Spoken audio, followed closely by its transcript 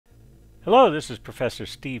Hello, this is Professor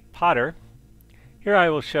Steve Potter. Here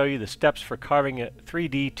I will show you the steps for carving a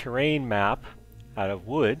 3D terrain map out of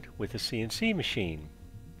wood with a CNC machine.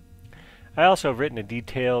 I also have written a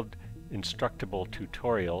detailed Instructable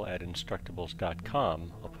tutorial at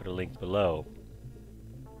Instructables.com. I'll put a link below.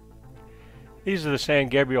 These are the San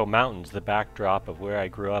Gabriel Mountains, the backdrop of where I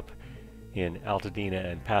grew up in Altadena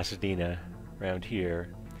and Pasadena, around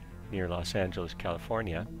here near Los Angeles,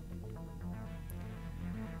 California.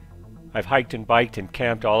 I've hiked and biked and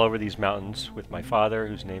camped all over these mountains with my father,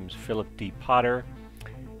 whose name's Philip D. Potter.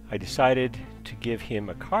 I decided to give him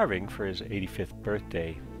a carving for his 85th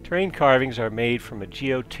birthday. Terrain carvings are made from a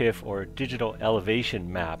geotiff or digital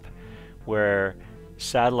elevation map where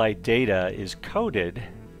satellite data is coded,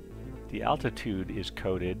 the altitude is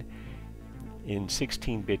coded in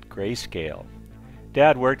 16-bit grayscale.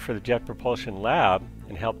 Dad worked for the Jet Propulsion Lab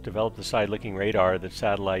and helped develop the side-looking radar that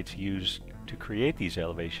satellites use to create these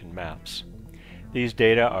elevation maps. These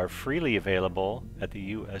data are freely available at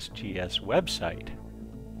the USGS website.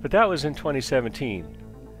 But that was in 2017.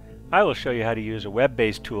 I will show you how to use a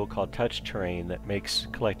web-based tool called TouchTerrain that makes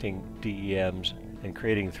collecting DEMs and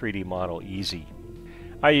creating a 3D model easy.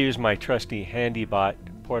 I use my trusty Handibot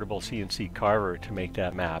portable CNC carver to make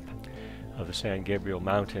that map of the San Gabriel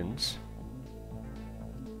Mountains.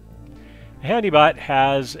 The Handibot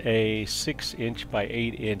has a 6-inch by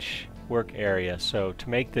 8-inch work area, so to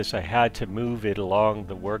make this I had to move it along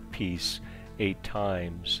the workpiece 8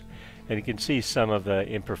 times, and you can see some of the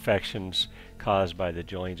imperfections caused by the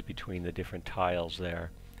joins between the different tiles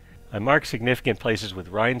there. I marked significant places with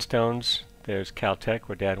rhinestones. There's Caltech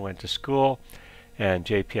where Dad went to school, and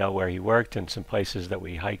JPL where he worked, and some places that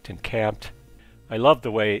we hiked and camped. I love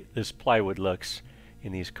the way this plywood looks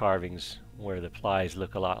in these carvings, where the plies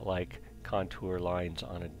look a lot like contour lines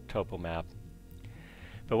on a topo map.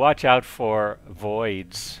 But watch out for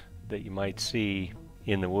voids that you might see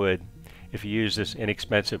in the wood. If you use this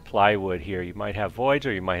inexpensive plywood here, you might have voids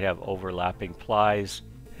or you might have overlapping plies.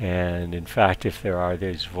 And in fact, if there are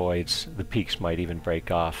these voids, the peaks might even break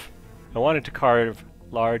off. I wanted to carve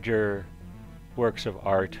larger works of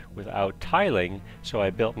art without tiling, so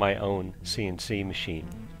I built my own CNC machine.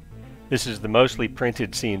 This is the mostly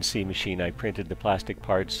printed CNC machine. I printed the plastic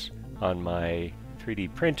parts on my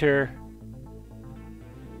 3D printer.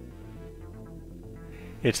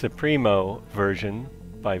 It's the Primo version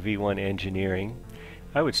by V1 Engineering.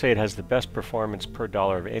 I would say it has the best performance per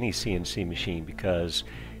dollar of any CNC machine because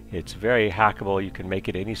it's very hackable. You can make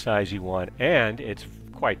it any size you want, and it's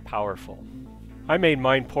quite powerful. I made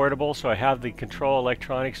mine portable, so I have the control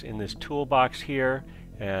electronics in this toolbox here,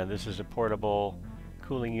 and this is a portable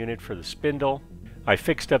cooling unit for the spindle. I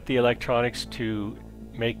fixed up the electronics to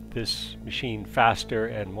make this machine faster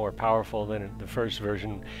and more powerful than the first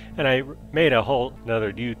version, and I made a whole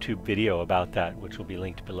another YouTube video about that, which will be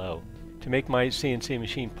linked below. To make my CNC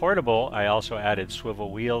machine portable, I also added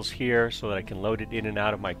swivel wheels here so that I can load it in and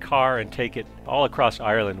out of my car and take it all across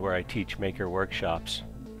Ireland where I teach maker workshops.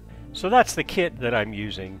 So that's the kit that I'm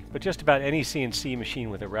using, but just about any CNC machine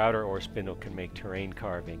with a router or spindle can make terrain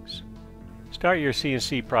carvings. Start your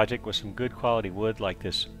CNC project with some good quality wood like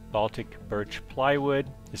this Baltic birch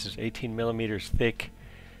plywood. This is 18 millimeters thick.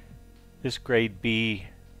 This grade B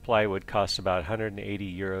plywood costs about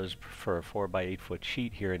 180 euros for a 4x8 foot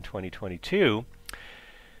sheet here in 2022.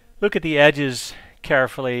 Look at the edges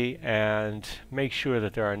carefully and make sure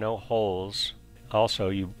that there are no holes. Also,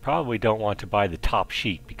 you probably don't want to buy the top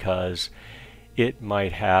sheet because it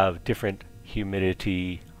might have different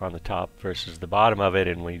humidity on the top versus the bottom of it,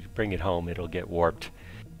 and when you bring it home it'll get warped.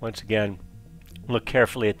 Once again, look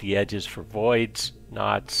carefully at the edges for voids,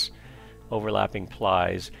 knots, overlapping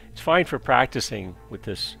plies. It's fine for practicing with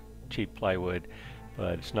this cheap plywood,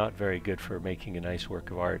 but it's not very good for making a nice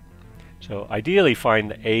work of art. So ideally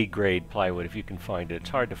find the A grade plywood if you can find it. It's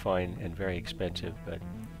hard to find and very expensive, but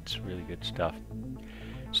it's really good stuff.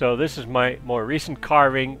 So this is my more recent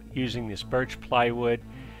carving using this birch plywood,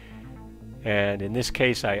 and in this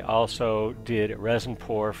case I also did a resin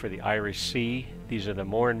pour for the Irish Sea. These are the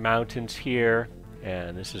Mourne Mountains here,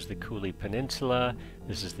 and this is the Cooley Peninsula.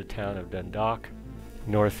 This is the town of Dundalk,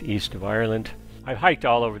 northeast of Ireland. I've hiked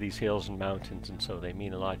all over these hills and mountains, and so they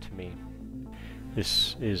mean a lot to me.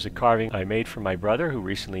 This is a carving I made for my brother who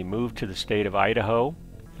recently moved to the state of Idaho.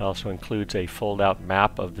 It also includes a fold-out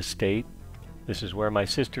map of the state. This is where my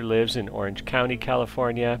sister lives in Orange County,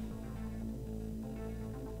 California.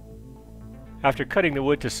 After cutting the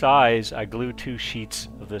wood to size, I glued 2 sheets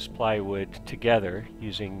of this plywood together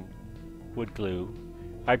using wood glue.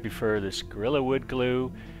 I prefer this Gorilla Wood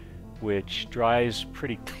glue, which dries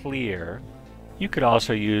pretty clear. You could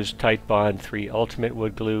also use Titebond 3 Ultimate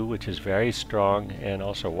wood glue, which is very strong and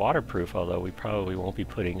also waterproof, although we probably won't be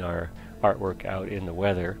putting our artwork out in the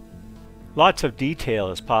weather. Lots of detail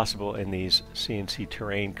is possible in these CNC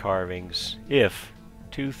terrain carvings if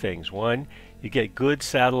two things. One, you get good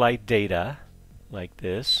satellite data like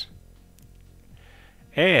this,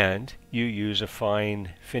 and you use a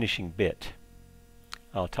fine finishing bit.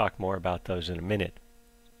 I'll talk more about those in a minute.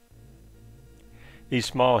 These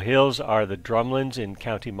small hills are the Drumlins in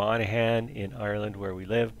County Monaghan in Ireland, where we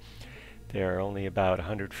live. They're only about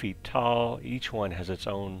 100 feet tall. Each one has its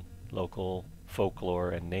own local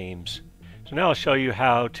folklore and names. So now I'll show you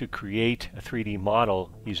how to create a 3D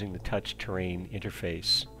model using the TouchTerrain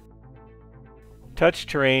interface.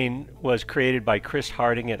 TouchTerrain was created by Chris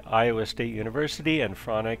Harding at Iowa State University and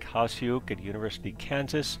Franek Hasiuk at University of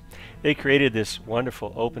Kansas. They created this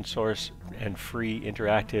wonderful open source and free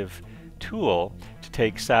interactive tool to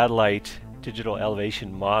take satellite digital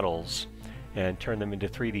elevation models and turn them into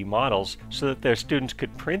 3D models so that their students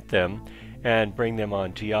could print them and bring them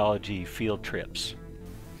on geology field trips.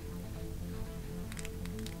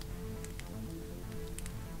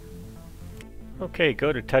 Okay,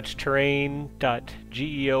 go to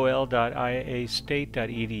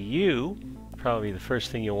touchterrain.geol.iastate.edu. Probably the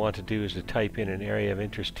first thing you'll want to do is to type in an area of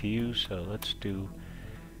interest to you, so let's do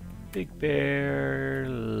Big Bear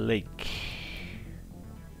Lake.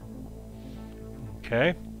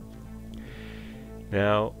 Okay.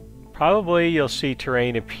 Now, probably you'll see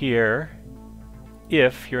terrain appear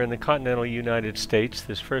if you're in the continental United States.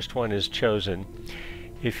 This first one is chosen.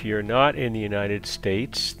 If you're not in the United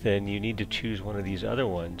States, then you need to choose one of these other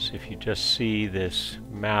ones. If you just see this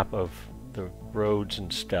map of the roads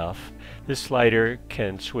and stuff, this slider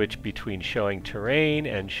can switch between showing terrain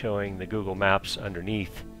and showing the Google Maps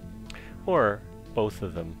underneath, or both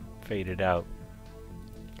of them faded out.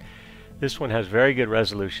 This one has very good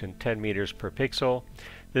resolution, 10 meters per pixel.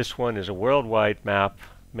 This one is a worldwide map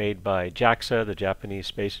made by JAXA, the Japanese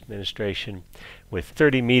Space Administration, with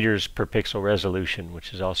 30 meters per pixel resolution,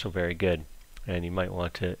 which is also very good. And you might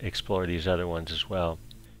want to explore these other ones as well.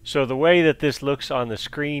 So the way that this looks on the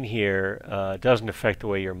screen here doesn't affect the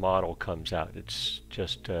way your model comes out. It's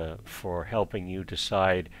just for helping you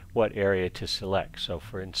decide what area to select. So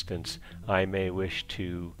for instance, I may wish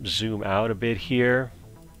to zoom out a bit here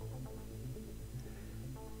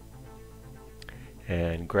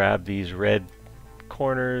and grab these red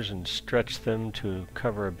corners and stretch them to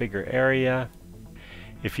cover a bigger area.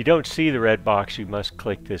 If you don't see the red box, you must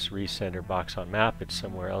click this recenter box on map. It's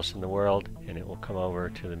somewhere else in the world and it will come over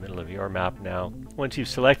to the middle of your map now. Once you've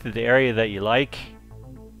selected the area that you like,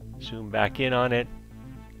 zoom back in on it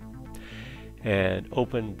and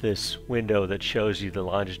open this window that shows you the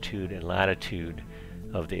longitude and latitude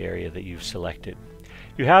of the area that you've selected.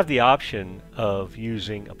 You have the option of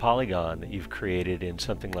using a polygon that you've created in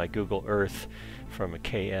something like Google Earth from a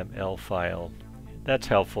KML file. That's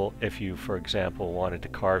helpful if you, for example, wanted to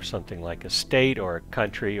carve something like a state or a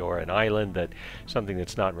country or an island, something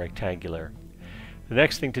that's not rectangular. The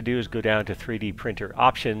next thing to do is go down to 3D printer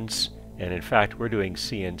options, and in fact we're doing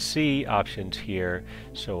CNC options here,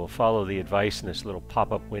 so we'll follow the advice in this little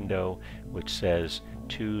pop-up window which says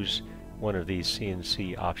choose one of these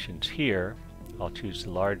CNC options here. I'll choose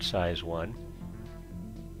the large size one.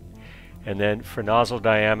 And then for nozzle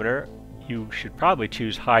diameter, you should probably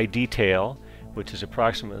choose high detail, which is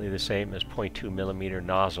approximately the same as 0.2 millimeter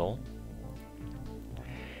nozzle.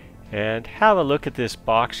 And have a look at this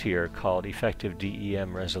box here called effective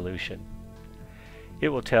DEM resolution. It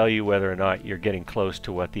will tell you whether or not you're getting close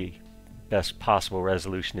to what the best possible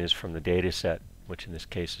resolution is from the data set, which in this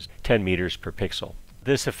case is 10 meters per pixel.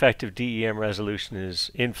 This effective DEM resolution is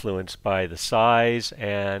influenced by the size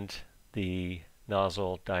and the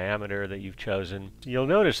nozzle diameter that you've chosen. You'll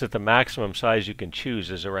notice that the maximum size you can choose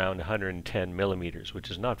is around 110 millimeters, which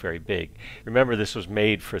is not very big. Remember, this was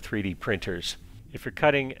made for 3D printers. If you're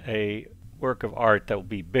cutting a work of art that will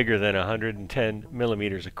be bigger than 110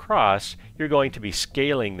 millimeters across, you're going to be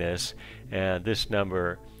scaling this, and this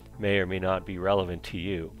number may or may not be relevant to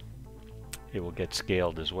you. It will get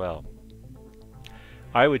scaled as well.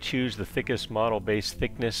 I would choose the thickest model base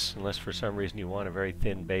thickness, unless for some reason you want a very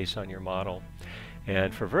thin base on your model.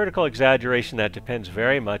 And for vertical exaggeration, that depends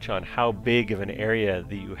very much on how big of an area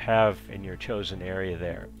that you have in your chosen area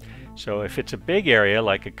there. So if it's a big area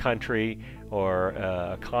like a country or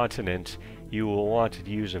a continent, you will want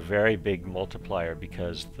to use a very big multiplier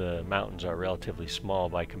because the mountains are relatively small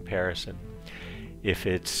by comparison. If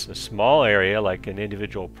it's a small area like an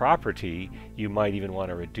individual property, you might even want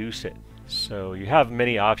to reduce it. So you have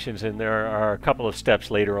many options, and there are a couple of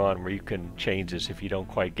steps later on where you can change this if you don't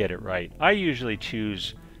quite get it right. I usually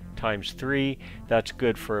choose ×3. That's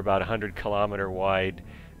good for about 100-kilometer wide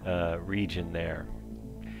region there.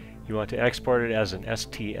 You want to export it as an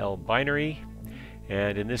STL binary,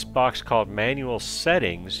 and in this box called Manual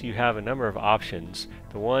Settings you have a number of options.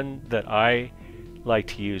 The one that I like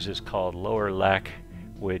to use is called Lower Lec,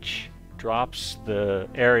 which drops the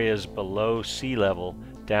areas below sea level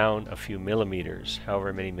down a few millimeters,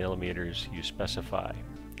 however many millimeters you specify.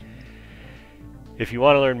 If you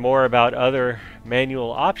want to learn more about other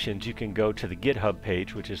manual options, you can go to the GitHub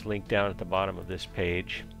page, which is linked down at the bottom of this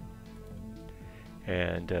page,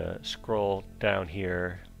 and scroll down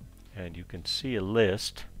here and you can see a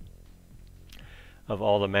list of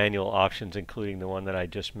all the manual options, including the one that I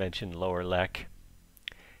just mentioned, Lower Lec,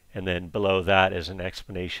 and then below that is an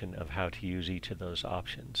explanation of how to use each of those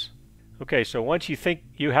options. Okay, so once you think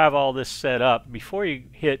you have all this set up, before you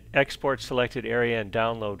hit Export Selected Area and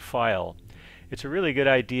Download File, it's a really good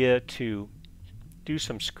idea to do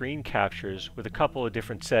some screen captures with a couple of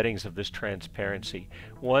different settings of this transparency.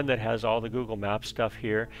 One that has all the Google Maps stuff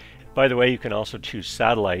here. By the way, you can also choose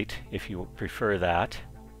satellite if you prefer that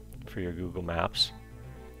for your Google Maps.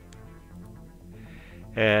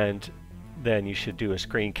 And then you should do a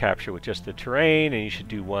screen capture with just the terrain, and you should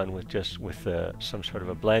do one with just some sort of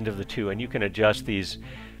a blend of the two, and you can adjust these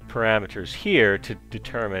parameters here to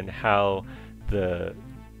determine how the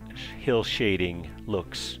hill shading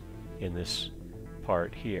looks in this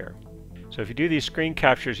part here. So if you do these screen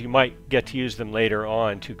captures, you might get to use them later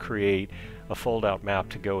on to create a fold-out map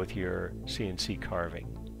to go with your CNC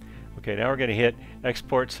carving. Okay, now we're going to hit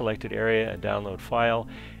Export Selected Area and Download File,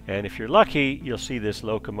 and if you're lucky, you'll see this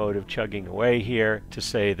locomotive chugging away here to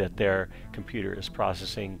say that their computer is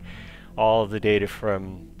processing all of the data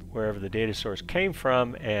from wherever the data source came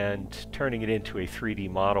from and turning it into a 3D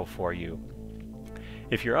model for you.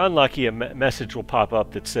 If you're unlucky, a message will pop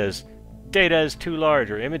up that says data is too large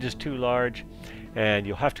or image is too large, and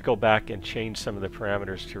you'll have to go back and change some of the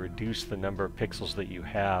parameters to reduce the number of pixels that you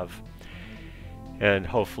have, and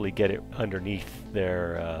hopefully get it underneath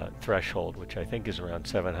their threshold, which I think is around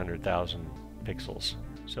 700,000 pixels.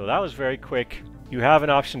 So that was very quick. You have an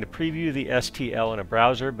option to preview the STL in a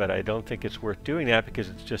browser, but I don't think it's worth doing that because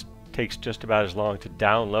it takes just about as long to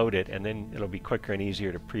download it, and then it'll be quicker and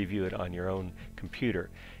easier to preview it on your own computer.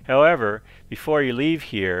 However, before you leave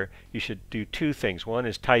here, you should do two things. One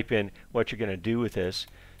is type in what you're going to do with this.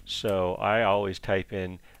 So I always type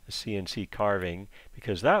in a CNC carving,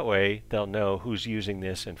 because that way they'll know who's using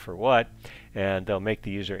this and for what, and they'll make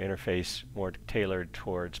the user interface more tailored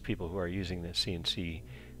towards people who are using the CNC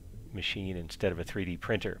machine instead of a 3D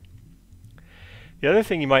printer. The other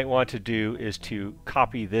thing you might want to do is to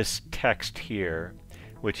copy this text here,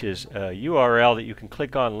 which is a URL that you can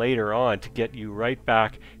click on later on to get you right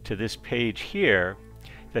back to this page here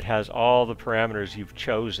that has all the parameters you've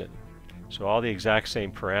chosen. So all the exact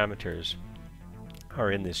same parameters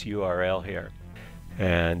are in this URL here.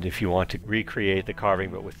 And if you want to recreate the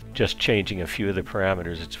carving but with just changing a few of the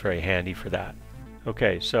parameters, it's very handy for that.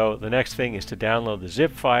 Okay, so the next thing is to download the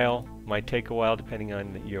zip file. Might take a while depending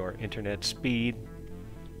on your internet speed.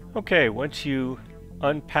 Okay, once you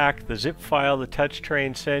unpack the zip file the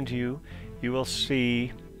TouchTerrain sends you, you will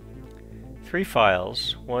see three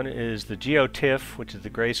files. One is the GeoTIFF, which is the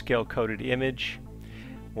grayscale coded image.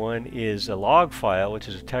 One is a log file, which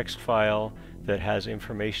is a text file that has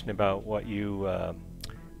information about what you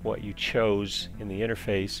chose in the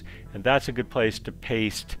interface, and that's a good place to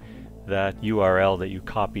paste that URL that you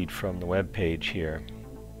copied from the web page here.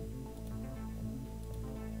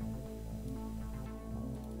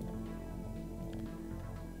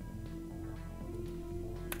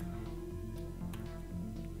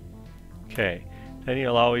 Okay, then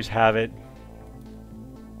you'll always have it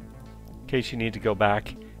in case you need to go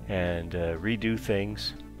back and redo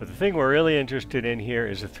things. But the thing we're really interested in here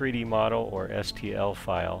is a 3D model or STL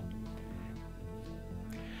file.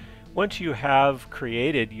 Once you have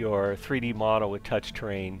created your 3D model with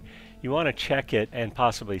TouchTerrain, you want to check it and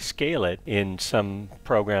possibly scale it in some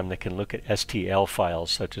program that can look at STL files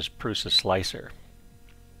such as PrusaSlicer.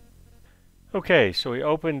 Okay, so we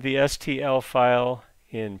opened the STL file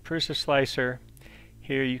in PrusaSlicer.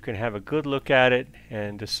 Here you can have a good look at it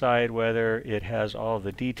and decide whether it has all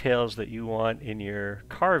the details that you want in your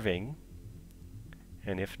carving.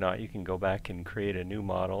 And if not, you can go back and create a new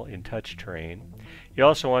model in TouchTerrain. You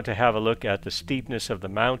also want to have a look at the steepness of the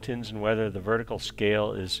mountains and whether the vertical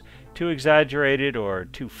scale is too exaggerated or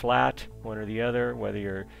too flat, one or the other, whether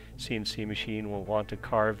your CNC machine will want to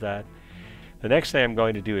carve that. The next thing I'm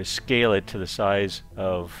going to do is scale it to the size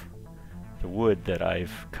of the wood that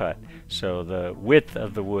I've cut. So the width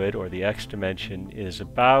of the wood, or the X dimension, is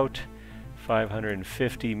about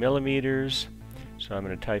 550 millimeters. So I'm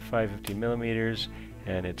going to type 550 millimeters,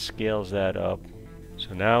 and it scales that up.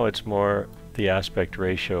 So now it's more the aspect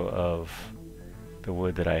ratio of the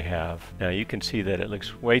wood that I have. Now you can see that it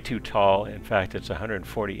looks way too tall. In fact, it's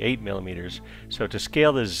 148 millimeters. So to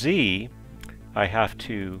scale the Z, I have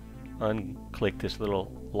to unclick this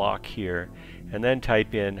little lock here and then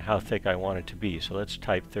type in how thick I want it to be. So let's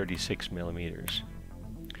type 36 millimeters.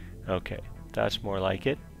 Okay, that's more like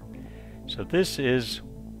it. So this is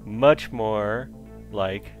much more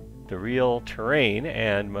like the real terrain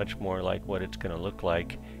and much more like what it's going to look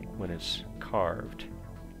like when it's carved.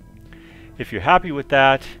 If you're happy with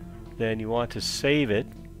that, then you want to save it,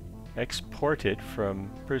 export it from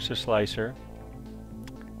PrusaSlicer,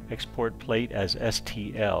 export plate as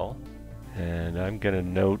STL, and I'm going to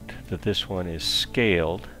note that this one is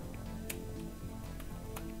scaled.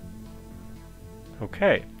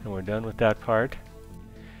 Okay, and we're done with that part.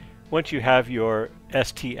 Once you have your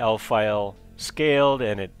STL file scaled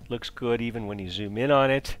and it looks good even when you zoom in on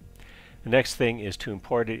it, the next thing is to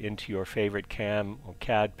import it into your favorite CAM or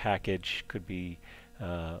CAD package. Could be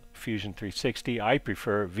Fusion 360. I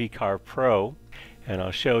prefer VcarvePro, and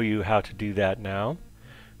I'll show you how to do that now.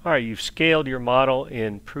 Alright, you've scaled your model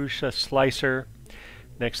in PrusaSlicer.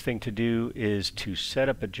 Next thing to do is to set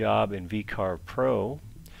up a job in VcarvePro.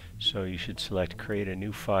 So you should select Create a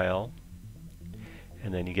New File,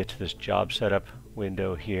 and then you get to this Job Setup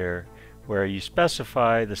window here where you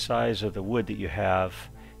specify the size of the wood that you have.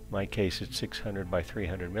 In my case, it's 600 by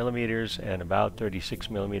 300 millimeters and about 36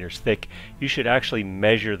 millimeters thick. You should actually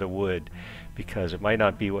measure the wood because it might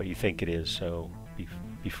not be what you think it is. So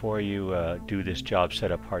before you do this job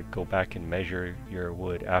setup part, go back and measure your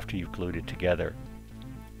wood after you've glued it together.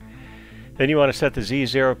 Then you want to set the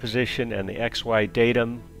Z0 position and the XY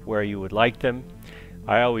datum where you would like them.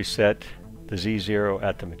 I always set the Z0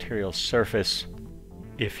 at the material surface.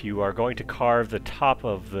 If you are going to carve the top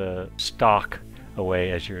of the stock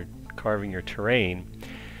away as you're carving your terrain,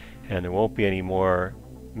 and there won't be any more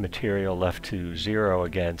material left to zero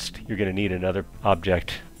against, you're going to need another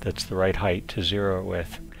object that's the right height to zero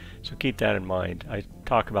with. So keep that in mind. I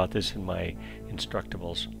talk about this in my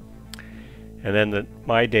Instructables. And then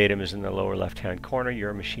my datum is in the lower left hand corner.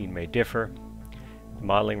 Your machine may differ. The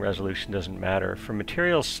modeling resolution doesn't matter. For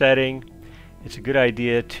material setting, it's a good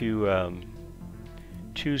idea to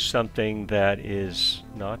choose something that is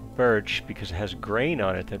not birch because it has grain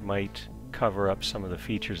on it that might cover up some of the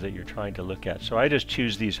features that you're trying to look at. So I just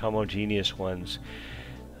choose these homogeneous ones,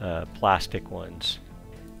 plastic ones.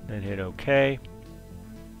 Then hit OK.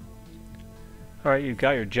 Alright, you've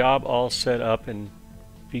got your job all set up in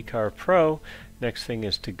VcarvePro. Next thing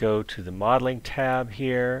is to go to the Modeling tab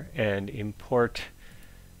here and import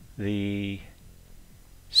the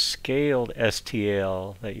scaled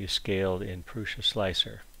STL that you scaled in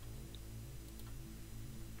PrusaSlicer.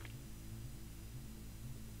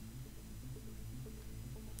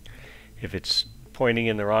 If it's pointing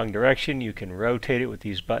in the wrong direction, you can rotate it with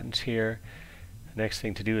these buttons here. The next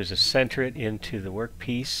thing to do is to center it into the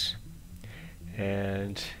workpiece,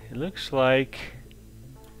 and it looks like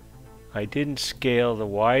I didn't scale the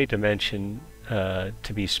Y dimension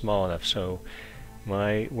to be small enough. So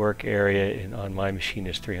my work area on my machine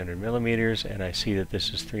is 300 millimeters, and I see that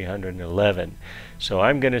this is 311. So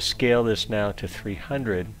I'm going to scale this now to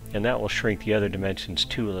 300, and that will shrink the other dimensions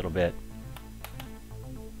too a little bit.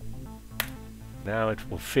 Now it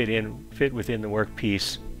will fit within the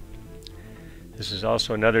workpiece. This is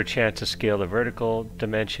also another chance to scale the vertical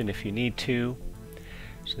dimension if you need to.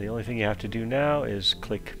 So the only thing you have to do now is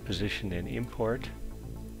click Position and Import.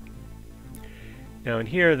 Now in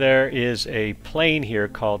here there is a plane here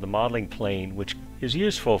called the modeling plane, which is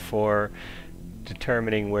useful for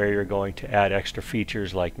determining where you're going to add extra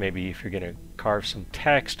features, like maybe if you're going to carve some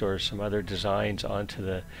text or some other designs onto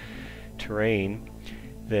the terrain,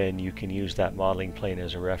 then you can use that modeling plane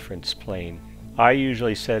as a reference plane. I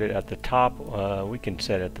usually set it at the top. We can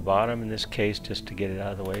set it at the bottom in this case just to get it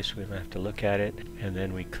out of the way so we don't have to look at it, and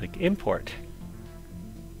then we click Import.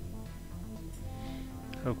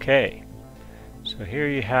 Okay. So here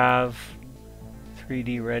you have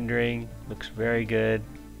 3D rendering. Looks very good.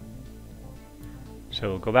 So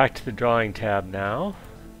we'll go back to the Drawing tab now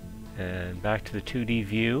and back to the 2D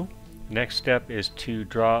view. Next step is to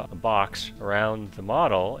draw a box around the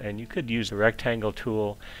model, and you could use the rectangle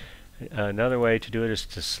tool. Another way to do it is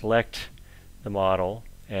to select the model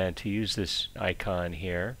and to use this icon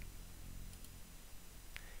here,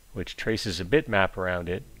 which traces a bitmap around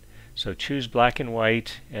it. So choose black and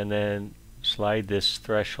white, and then slide this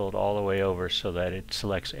threshold all the way over so that it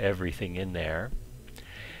selects everything in there.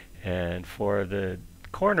 And for the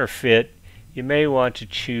corner fit, you may want to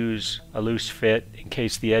choose a loose fit in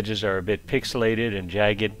case the edges are a bit pixelated and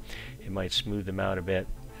jagged. It might smooth them out a bit.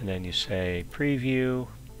 And then you say preview.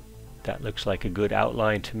 That looks like a good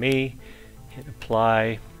outline to me. Hit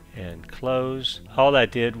apply and close. All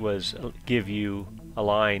that did was give you a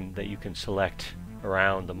line that you can select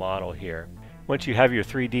around the model here. Once you have your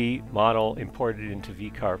 3D model imported into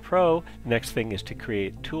VcarvePro, the next thing is to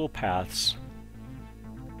create toolpaths.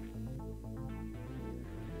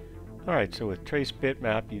 Alright, so with Trace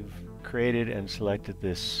Bitmap you've created and selected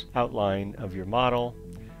this outline of your model.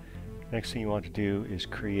 Next thing you want to do is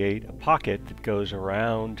create a pocket that goes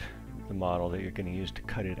around the model that you're going to use to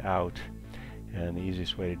cut it out. And the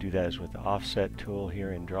easiest way to do that is with the offset tool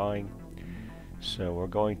here in drawing. So we're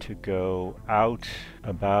going to go out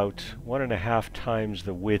about 1.5 times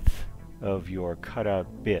the width of your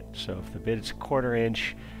cutout bit. So if the bit is 1/4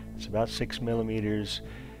 inch, it's about 6 millimeters.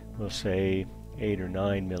 We'll say 8 or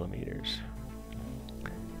 9 millimeters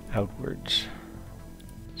outwards.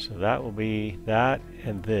 So that will be that,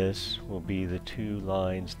 and this will be the two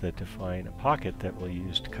lines that define a pocket that we'll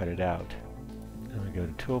use to cut it out. Then we go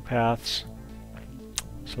to toolpaths,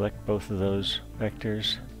 select both of those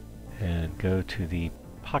vectors, and go to the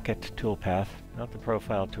pocket toolpath, not the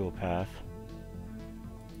profile toolpath.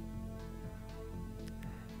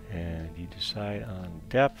 And you decide on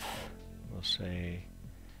depth. We'll say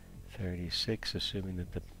 36, assuming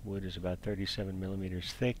that the wood is about 37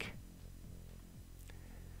 millimeters thick.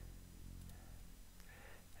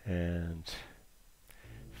 And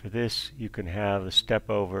for this, you can have the step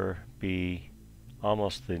over be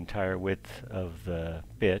almost the entire width of the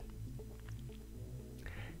bit.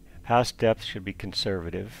 Pass depth should be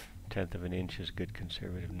conservative. 1/10 of an inch is a good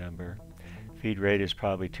conservative number. Feed rate is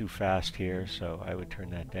probably too fast here, so I would turn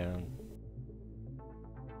that down.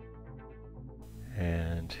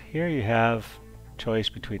 And here you have choice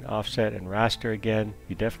between offset and raster again.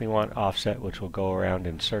 You definitely want offset, which will go around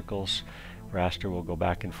in circles. Raster will go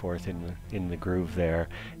back and forth in the groove there.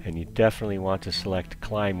 And you definitely want to select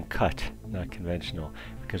climb cut, not conventional,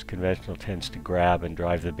 because conventional tends to grab and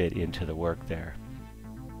drive the bit into the work there.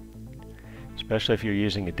 Especially if you're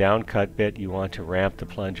using a down cut bit, you want to ramp the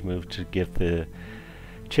plunge move to give the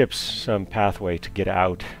chips some pathway to get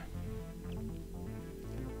out.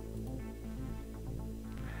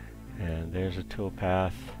 And there's a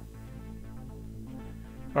toolpath.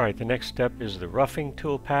 Alright, the next step is the roughing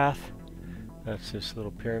toolpath. That's this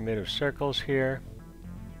little pyramid of circles here.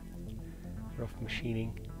 Rough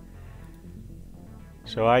machining.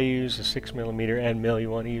 So I use a 6 millimeter end mill.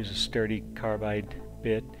 You want to use a sturdy carbide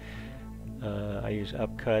bit. I use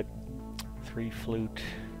upcut, 3 flute.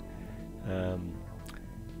 Your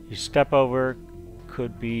step over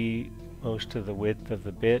could be most of the width of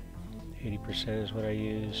the bit. 80% is what I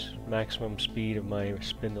use. Maximum speed of my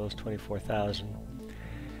spindle is 24,000.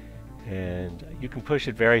 And you can push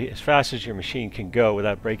it as fast as your machine can go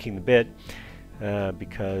without breaking the bit,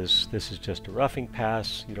 because this is just a roughing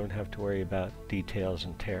pass. You don't have to worry about details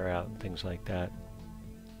and tear out and things like that.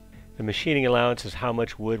 The machining allowance is how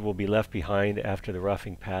much wood will be left behind after the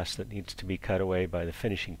roughing pass that needs to be cut away by the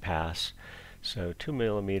finishing pass. So 2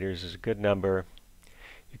 millimeters is a good number.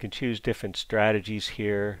 You can choose different strategies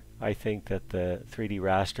here. I think that the 3D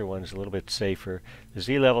raster one is a little bit safer. The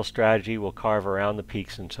Z-level strategy will carve around the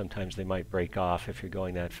peaks, and sometimes they might break off if you're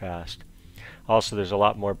going that fast. Also, there's a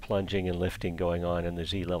lot more plunging and lifting going on in the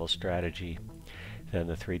Z-level strategy than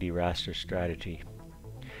the 3D raster strategy.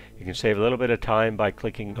 You can save a little bit of time by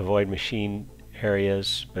clicking avoid machine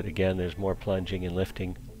areas, but again, there's more plunging and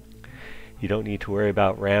lifting. You don't need to worry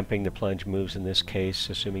about ramping the plunge moves in this case,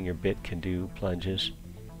 assuming your bit can do plunges.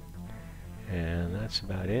 And that's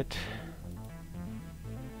about it.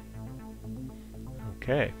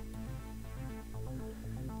 Okay.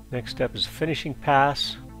 Next step is finishing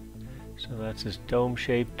pass. So that's this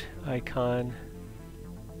dome-shaped icon.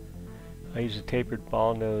 I use a tapered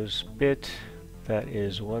ball nose bit that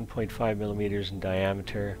is 1.5 millimeters in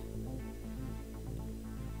diameter.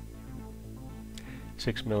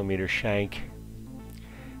 6 millimeter shank.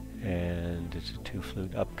 And it's a 2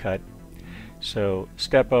 flute upcut. So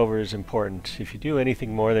step over is important. If you do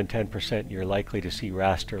anything more than 10%, you're likely to see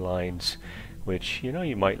raster lines, which, you know,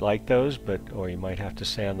 you might like those, or you might have to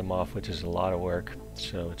sand them off, which is a lot of work.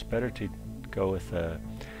 So it's better to go with a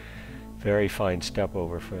very fine step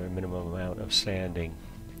over for a minimum amount of sanding.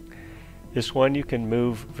 This one you can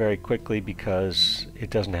move very quickly because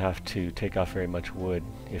it doesn't have to take off very much wood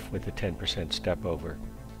if with a 10% step over.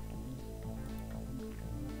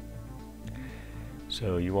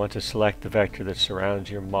 So you want to select the vector that surrounds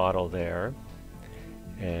your model there,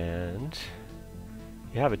 and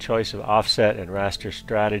you have a choice of offset and raster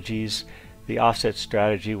strategies. The offset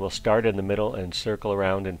strategy will start in the middle and circle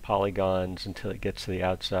around in polygons until it gets to the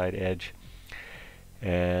outside edge.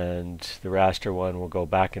 And the raster one will go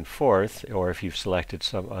back and forth, or if you've selected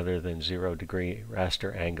some other than 0 degree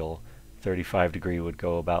raster angle, 35 degree would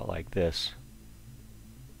go about like this.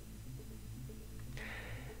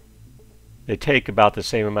 They take about the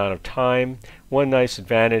same amount of time. One nice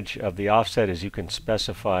advantage of the offset is you can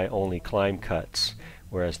specify only climb cuts,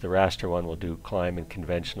 whereas the raster one will do climb and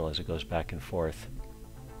conventional as it goes back and forth.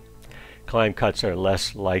 Climb cuts are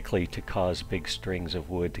less likely to cause big strings of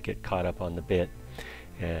wood to get caught up on the bit,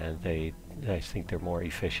 and I think they're more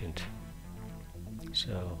efficient.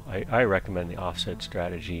 So I recommend the offset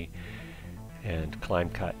strategy and climb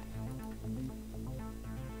cut.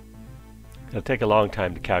 It'll take a long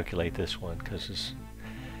time to calculate this one because it's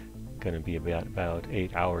going to be about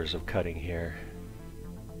 8 hours of cutting here.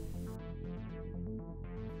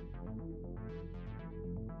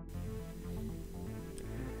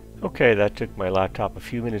 Okay, that took my laptop a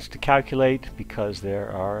few minutes to calculate because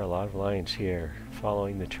there are a lot of lines here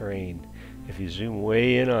following the terrain. If you zoom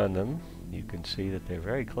way in on them, you can see that they're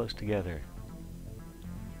very close together.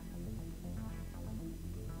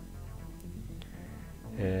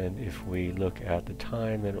 And if we look at the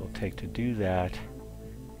time that it will take to do that,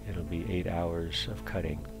 it'll be 8 hours of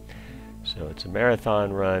cutting. So it's a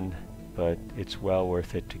marathon run, but it's well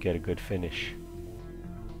worth it to get a good finish.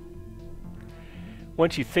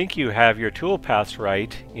 Once you think you have your toolpaths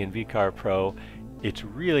right in VcarvePro, it's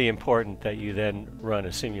really important that you then run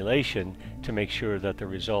a simulation to make sure that the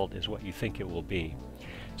result is what you think it will be.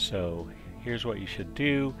 So here's what you should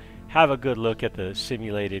do. Have a good look at the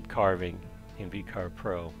simulated carving in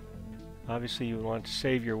VcarvePro. Obviously you want to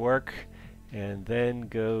save your work and then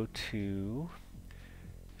go to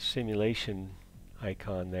simulation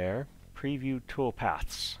icon there, preview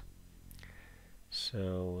toolpaths.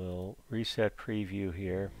 So we'll reset preview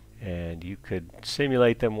here, and you could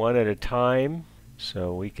simulate them one at a time.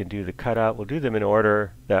 So we can do the cutout. We'll do them in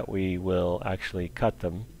order that we will actually cut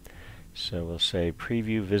them. So we'll say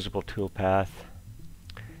preview visible toolpath.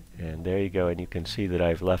 And there you go, and you can see that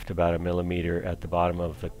I've left about 1 millimeter at the bottom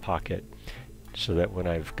of the pocket so that when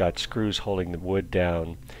I've got screws holding the wood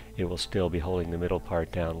down, it will still be holding the middle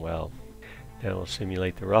part down well. Then we'll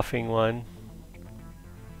simulate the roughing one.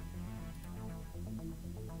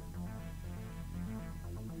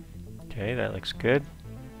 Okay, that looks good.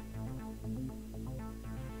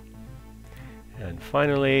 And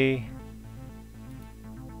finally,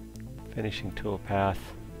 finishing toolpath.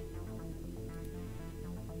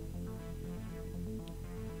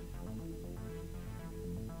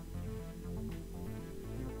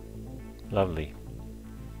 Lovely.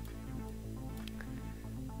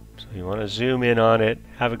 So you want to zoom in on it,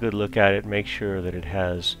 have a good look at it, make sure that it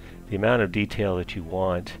has the amount of detail that you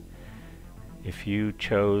want. If you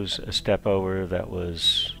chose a step over that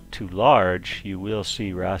was too large, you will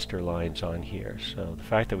see raster lines on here. So the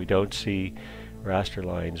fact that we don't see raster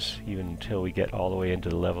lines even until we get all the way into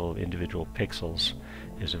the level of individual pixels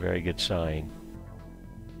is a very good sign.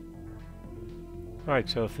 Alright,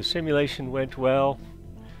 so if the simulation went well,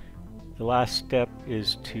 the last step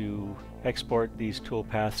is to export these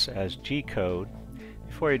toolpaths as G-code.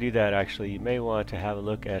 Before you do that, actually, you may want to have a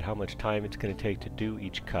look at how much time it's going to take to do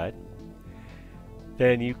each cut.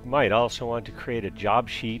 Then you might also want to create a job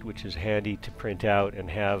sheet, which is handy to print out and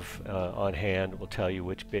have on hand. It will tell you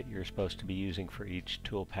which bit you're supposed to be using for each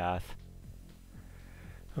toolpath.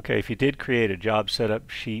 Okay, if you did create a job setup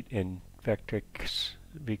sheet in Vectrix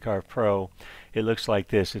VcarvePro, it looks like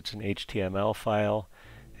this. It's an HTML file,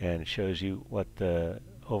 and it shows you what the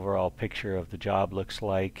overall picture of the job looks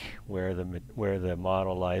like, where the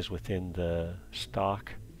model lies within the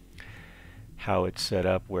stock, how it's set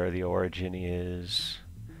up, where the origin is,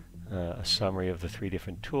 a summary of the 3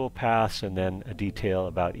 different tool paths, and then a detail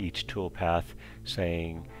about each tool path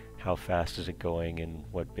saying how fast is it going and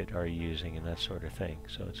what bit are you using and that sort of thing.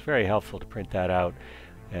 So it's very helpful to print that out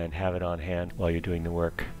and have it on hand while you're doing the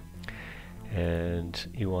work. And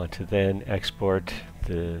you want to then export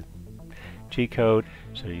the G-code.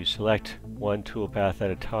 So you select one toolpath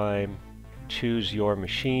at a time, choose your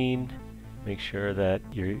machine, make sure that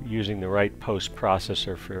you're using the right post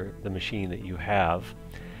processor for the machine that you have.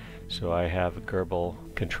 So I have a Gerbil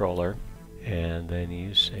controller, and then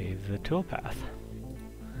you save the toolpath.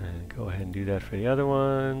 And go ahead and do that for the other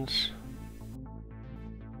ones.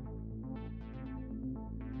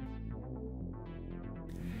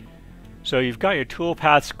 So you've got your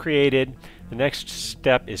toolpaths created. The next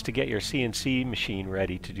step is to get your CNC machine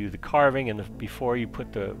ready to do the carving, and before you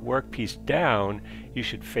put the workpiece down, you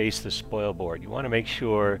should face the spoil board. You want to make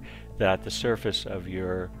sure that the surface of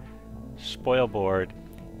your spoil board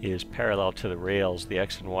is parallel to the rails, the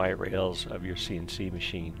X and Y rails of your CNC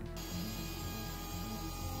machine.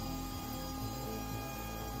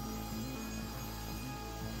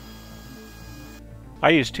 I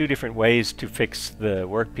use two different ways to fix the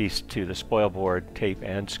workpiece to the spoil board, tape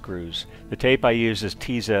and screws. The tape I use is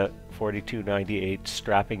Tisa 4298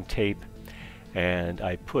 strapping tape, and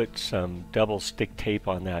I put some double stick tape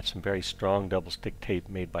on that, some very strong double stick tape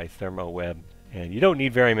made by ThermoWeb. And you don't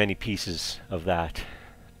need very many pieces of that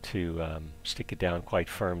to stick it down quite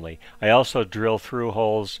firmly. I also drill through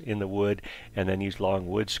holes in the wood and then use long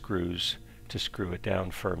wood screws to screw it down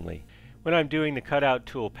firmly. When I'm doing the cutout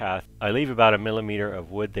toolpath, I leave about 1 millimeter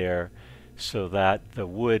of wood there so that the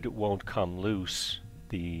wood won't come loose.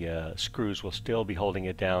 The screws will still be holding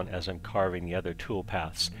it down as I'm carving the other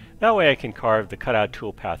toolpaths. That way I can carve the cutout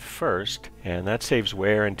toolpath first, and that saves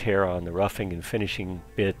wear and tear on the roughing and finishing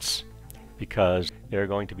bits because they're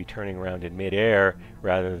going to be turning around in mid-air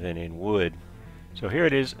rather than in wood. So here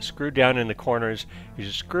it is, screwed down in the corners. You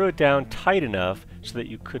should screw it down tight enough so that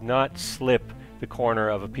you could not slip the corner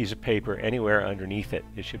of a piece of paper anywhere underneath it.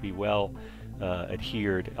 It should be well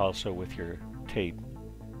adhered also with your tape.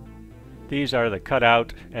 These are the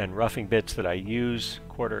cutout and roughing bits that I use,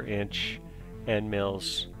 1/4 inch end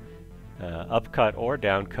mills, upcut or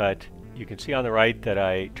downcut. You can see on the right that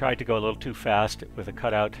I tried to go a little too fast with a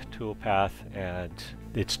cutout toolpath and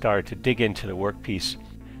it started to dig into the workpiece.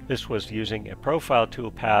 This was using a profile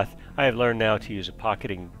toolpath. I have learned now to use a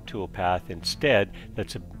pocketing toolpath instead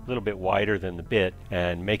that's a little bit wider than the bit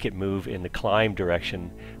and make it move in the climb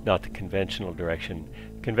direction, not the conventional direction.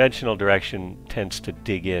 Conventional direction tends to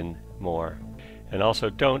dig in more. And also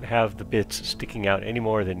don't have the bits sticking out any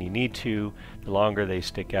more than you need to. The longer they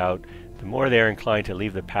stick out, the more they're inclined to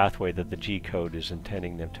leave the pathway that the G-code is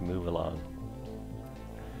intending them to move along.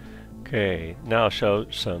 Okay, now I'll show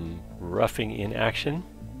some roughing in action.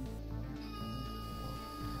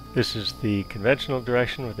 This is the conventional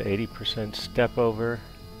direction with the 80% step over.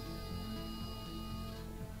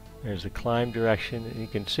 There's the climb direction, and you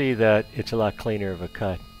can see that it's a lot cleaner of a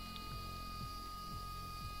cut.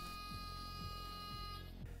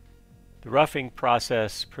 The roughing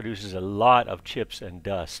process produces a lot of chips and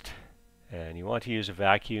dust, and you want to use a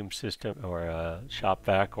vacuum system or a shop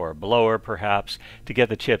vac or a blower perhaps to get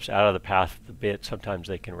the chips out of the path of the bit. Sometimes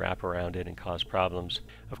they can wrap around it and cause problems.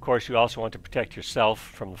 Of course, you also want to protect yourself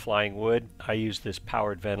from the flying wood. I use this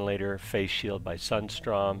powered ventilator face shield by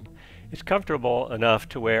Sunstrom. It's comfortable enough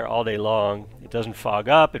to wear all day long. It doesn't fog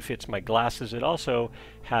up, it fits my glasses. It also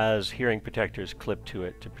has hearing protectors clipped to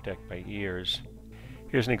it to protect my ears.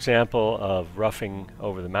 Here's an example of roughing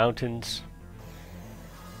over the mountains.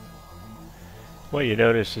 What you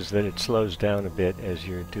notice is that it slows down a bit as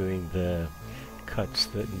you're doing the cuts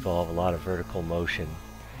that involve a lot of vertical motion.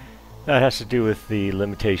 That has to do with the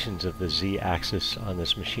limitations of the Z-axis on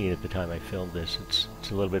this machine at the time I filmed this.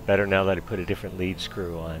 It's a little bit better now that I put a different lead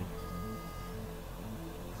screw on.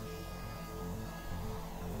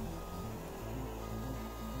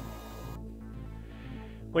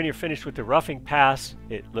 When you're finished with the roughing pass,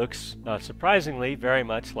 it looks, not surprisingly, very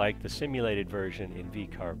much like the simulated version in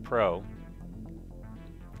VcarvePro.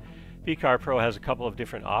 VcarvePro has a couple of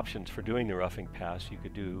different options for doing the roughing pass. You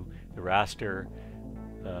could do the raster,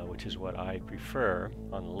 which is what I prefer,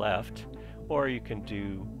 on the left, or you can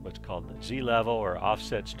do what's called the Z-level or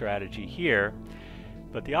offset strategy here.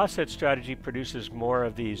 But the offset strategy produces more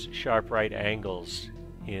of these sharp right angles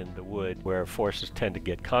in the wood where forces tend to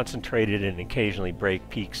get concentrated and occasionally break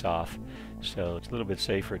peaks off. So it's a little bit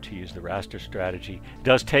safer to use the raster strategy. It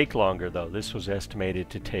does take longer though. This was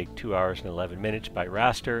estimated to take 2 hours and 11 minutes by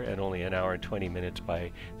raster and only 1 hour and 20 minutes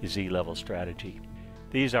by the Z-level strategy.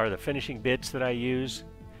 These are the finishing bits that I use.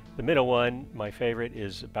 The middle one, my favorite,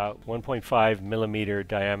 is about 1.5 millimeter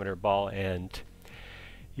diameter ball end.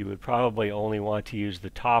 You would probably only want to use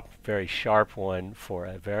the top very sharp one for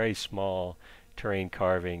a very small terrain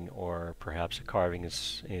carving, or perhaps a carving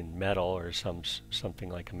is in metal or something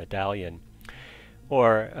like a medallion.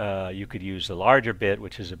 Or you could use a larger bit,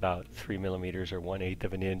 which is about 3 millimeters or 1/8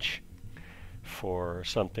 of an inch, for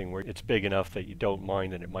something where it's big enough that you don't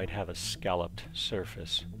mind that it might have a scalloped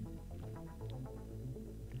surface.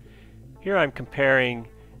 Here I'm comparing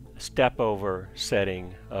a step over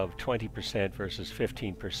setting of 20% versus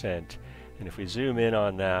 15%, and if we zoom in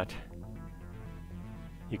on that,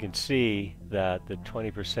 you can see that the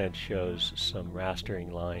 20% shows some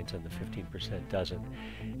rastering lines and the 15% doesn't.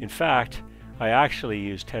 In fact, I actually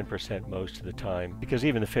use 10% most of the time because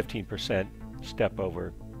even the 15% step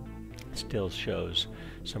over still shows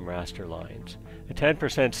some raster lines. A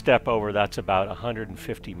 10% step over, that's about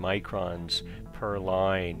 150 microns per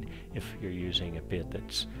line if you're using a bit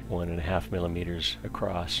that's 1.5 millimeters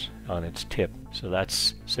across on its tip. So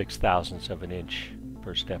that's 6/1000ths of an inch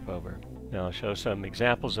per step over. Now I'll show some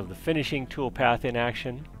examples of the finishing toolpath in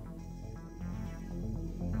action.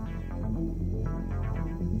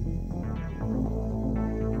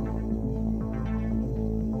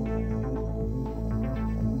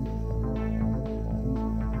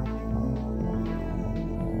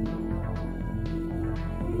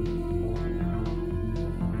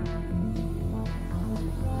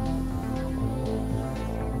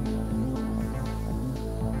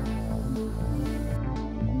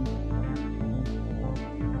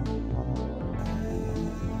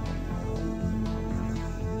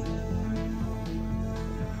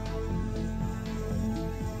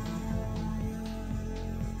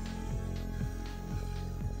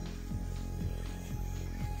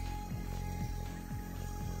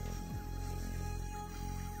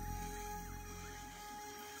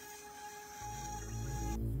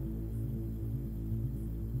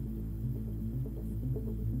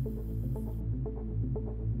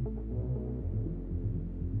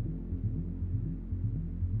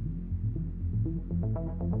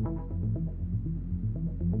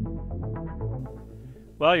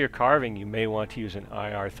 While you're carving, you may want to use an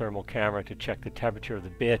IR thermal camera to check the temperature of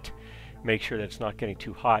the bit, make sure that it's not getting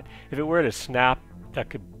too hot. If it were to snap,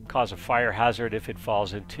 that could cause a fire hazard if it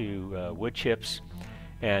falls into wood chips,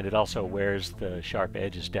 and it also wears the sharp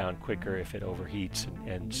edges down quicker if it overheats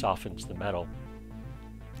and softens the metal.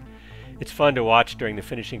 It's fun to watch during the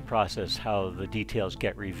finishing process how the details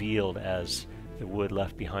get revealed as the wood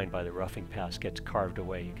left behind by the roughing pass gets carved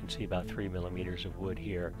away. You can see about 3 millimeters of wood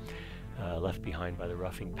here left behind by the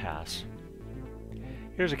roughing pass.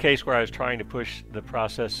 Here's a case where I was trying to push the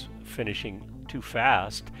process finishing too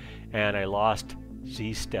fast and I lost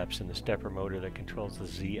Z steps in the stepper motor that controls the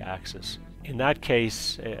Z axis. In that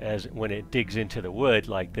case, when it digs into the wood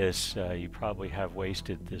like this, you probably have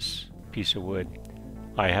wasted this piece of wood.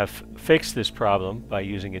 I have fixed this problem by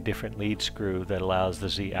using a different lead screw that allows the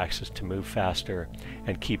Z axis to move faster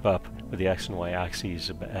and keep up with the X and Y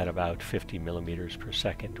axes at about 50 millimeters per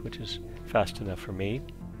second, which is fast enough for me.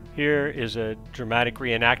 Here is a dramatic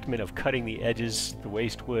reenactment of cutting the edges, the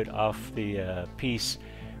waste wood, off the piece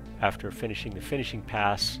after finishing the finishing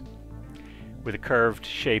pass. With a curved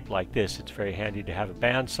shape like this, it's very handy to have a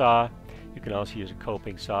bandsaw. You can also use a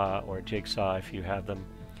coping saw or a jigsaw if you have them.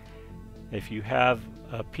 If you have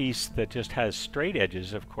a piece that just has straight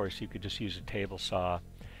edges, of course you could just use a table saw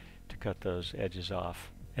to cut those edges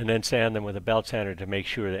off. And then sand them with a belt sander to make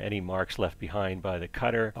sure that any marks left behind by the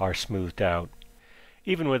cutter are smoothed out.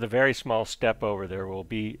 Even with a very small step over, there will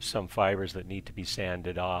be some fibers that need to be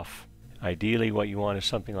sanded off. Ideally what you want is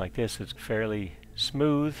something like this that's fairly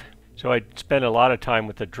smooth. So I spend a lot of time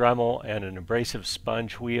with the Dremel and an abrasive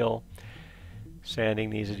sponge wheel sanding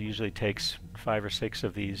these. It usually takes 5 or 6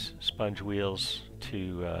 of these sponge wheels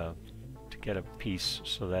to get a piece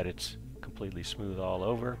so that it's completely smooth all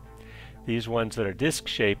over. These ones that are disc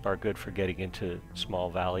shape are good for getting into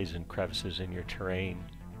small valleys and crevices in your terrain.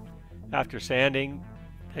 After sanding,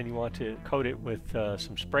 then you want to coat it with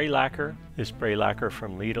some spray lacquer. This spray lacquer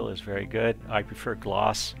from Lidl is very good. I prefer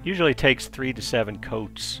gloss. Usually takes 3 to 7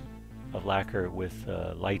 coats of lacquer with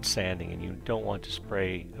light sanding, and you don't want to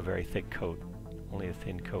spray a very thick coat, only a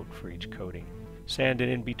thin coat for each coating. Sand it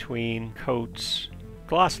in between coats.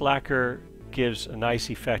 Gloss lacquer gives a nice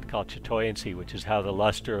effect called chatoyancy, which is how the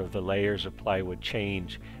luster of the layers of plywood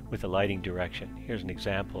change with the lighting direction. Here's an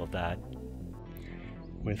example of that.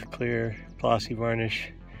 With clear glossy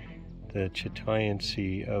varnish, the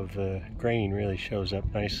chatoyancy of the grain really shows up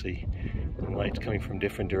nicely. The light's coming from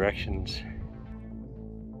different directions.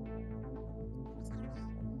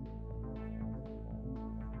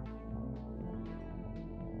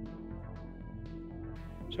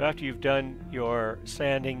 So after you've done your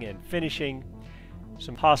sanding and finishing,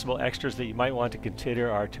 some possible extras that you might want to consider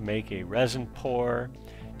are to make a resin pour,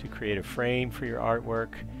 to create a frame for your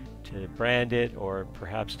artwork, to brand it, or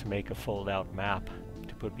perhaps to make a fold-out map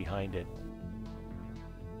to put behind it.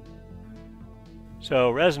 So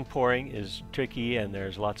resin pouring is tricky, and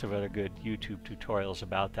there's lots of other good YouTube tutorials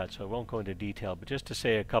about that, so I won't go into detail, but just to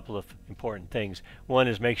say a couple of important things. One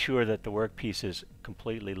is make sure that the workpiece is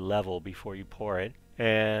completely level before you pour it.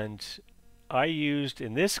 And I used,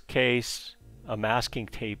 in this case, a masking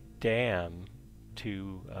tape dam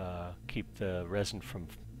to keep the resin from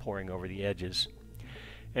pouring over the edges.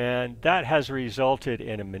 And that has resulted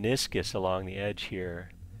in a meniscus along the edge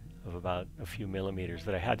here of about a few millimeters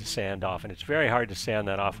that I had to sand off, and it's very hard to sand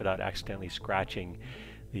that off without accidentally scratching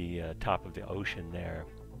the top of the ocean there.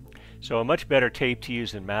 So a much better tape to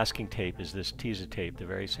use than masking tape is this Tesa tape, the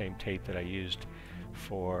very same tape that I used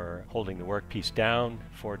for holding the workpiece down,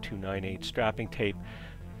 4298 strapping tape,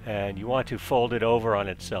 and you want to fold it over on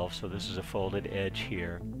itself, so this is a folded edge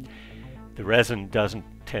here. The resin doesn't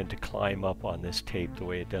tend to climb up on this tape the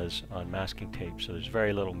way it does on masking tape, so there's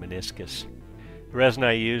very little meniscus. The resin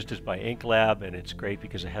I used is by Ink Lab, and it's great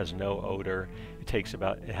because it has no odor. It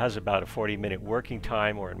has about a 40-minute working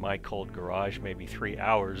time, or in my cold garage, maybe 3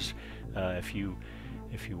 hours. If you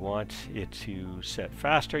want it to set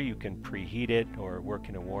faster, you can preheat it or work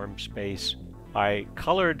in a warm space. I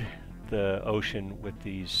colored the ocean with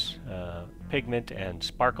these pigment and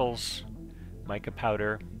sparkles, mica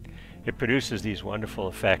powder. It produces these wonderful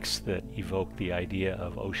effects that evoke the idea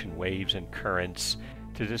of ocean waves and currents.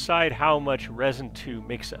 To decide how much resin to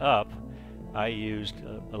mix up, I used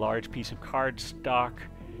a large piece of cardstock.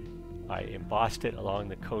 I embossed it along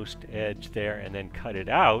the coast edge there and then cut it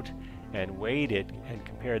out and weighed it and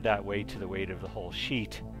compared that weight to the weight of the whole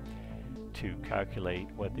sheet to calculate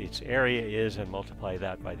what its area is and multiply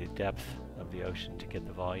that by the depth of the ocean to get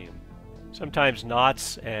the volume. Sometimes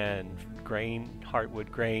knots and grain,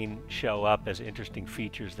 heartwood grain, show up as interesting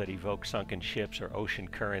features that evoke sunken ships or ocean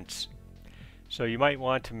currents. So you might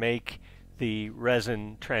want to make the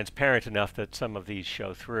resin transparent enough that some of these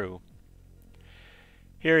show through.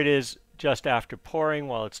 Here it is just after pouring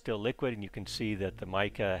while it's still liquid, and you can see that the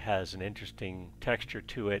mica has an interesting texture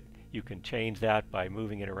to it. You can change that by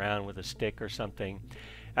moving it around with a stick or something.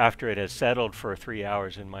 After it has settled for 3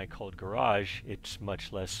 hours in my cold garage, it's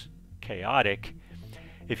much less chaotic.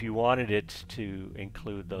 If you wanted it to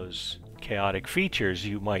include those chaotic features,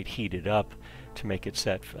 you might heat it up to make it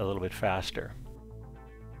set a little bit faster.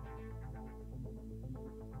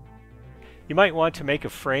 You might want to make a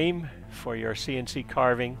frame for your CNC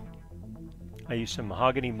carving. I used some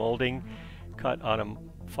mahogany molding cut on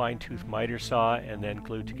a fine-tooth miter saw and then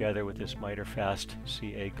glued together with this miter fast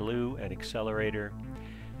CA glue and accelerator.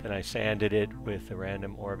 Then I sanded it with a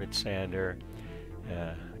random orbit sander,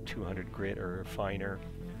 200 grit or finer.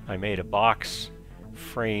 I made a box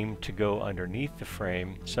frame to go underneath the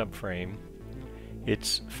frame, subframe.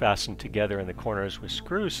 It's fastened together in the corners with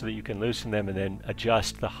screws so that you can loosen them and then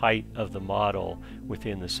adjust the height of the model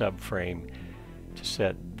within the subframe to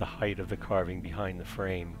set the height of the carving behind the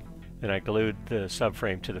frame. Then I glued the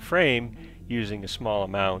subframe to the frame using a small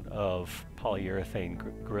amount of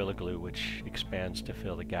polyurethane Gorilla Glue, which expands to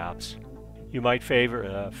fill the gaps. You might favor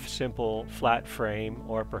a simple flat frame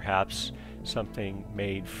or perhaps something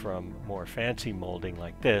made from more fancy molding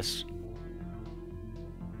like this.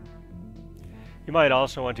 You might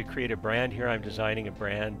also want to create a brand. Here I'm designing a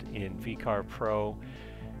brand in VcarvePro,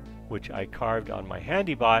 which I carved on my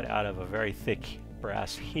Handibot out of a very thick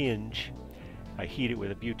brass hinge. I heat it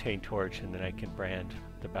with a butane torch and then I can brand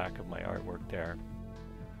the back of my artwork there.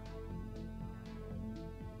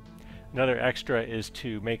 Another extra is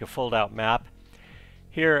to make a fold-out map.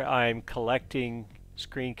 Here I'm collecting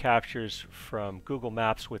screen captures from Google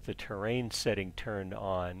Maps with the terrain setting turned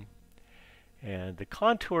on. And the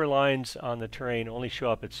contour lines on the terrain only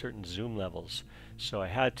show up at certain zoom levels. So I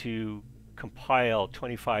had to compile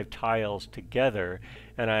 25 tiles together,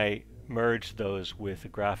 and I merged those with a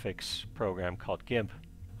graphics program called GIMP.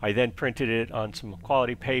 I then printed it on some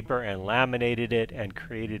quality paper and laminated it and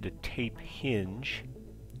created a tape hinge.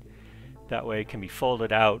 That way it can be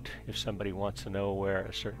folded out if somebody wants to know where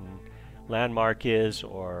a certain landmark is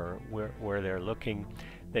or where they're looking.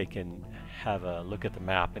 They can have a look at the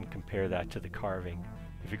map and compare that to the carving.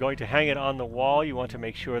 If you're going to hang it on the wall, you want to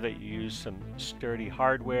make sure that you use some sturdy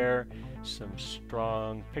hardware, some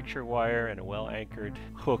strong picture wire, and a well-anchored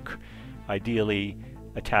hook. Ideally,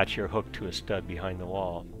 attach your hook to a stud behind the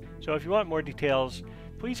wall. So if you want more details,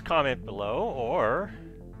 please comment below or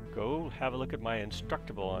go have a look at my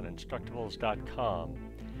Instructable on Instructables.com.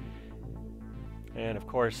 And of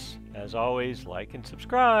course, as always, like and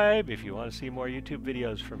subscribe if you want to see more YouTube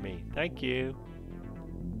videos from me. Thank you.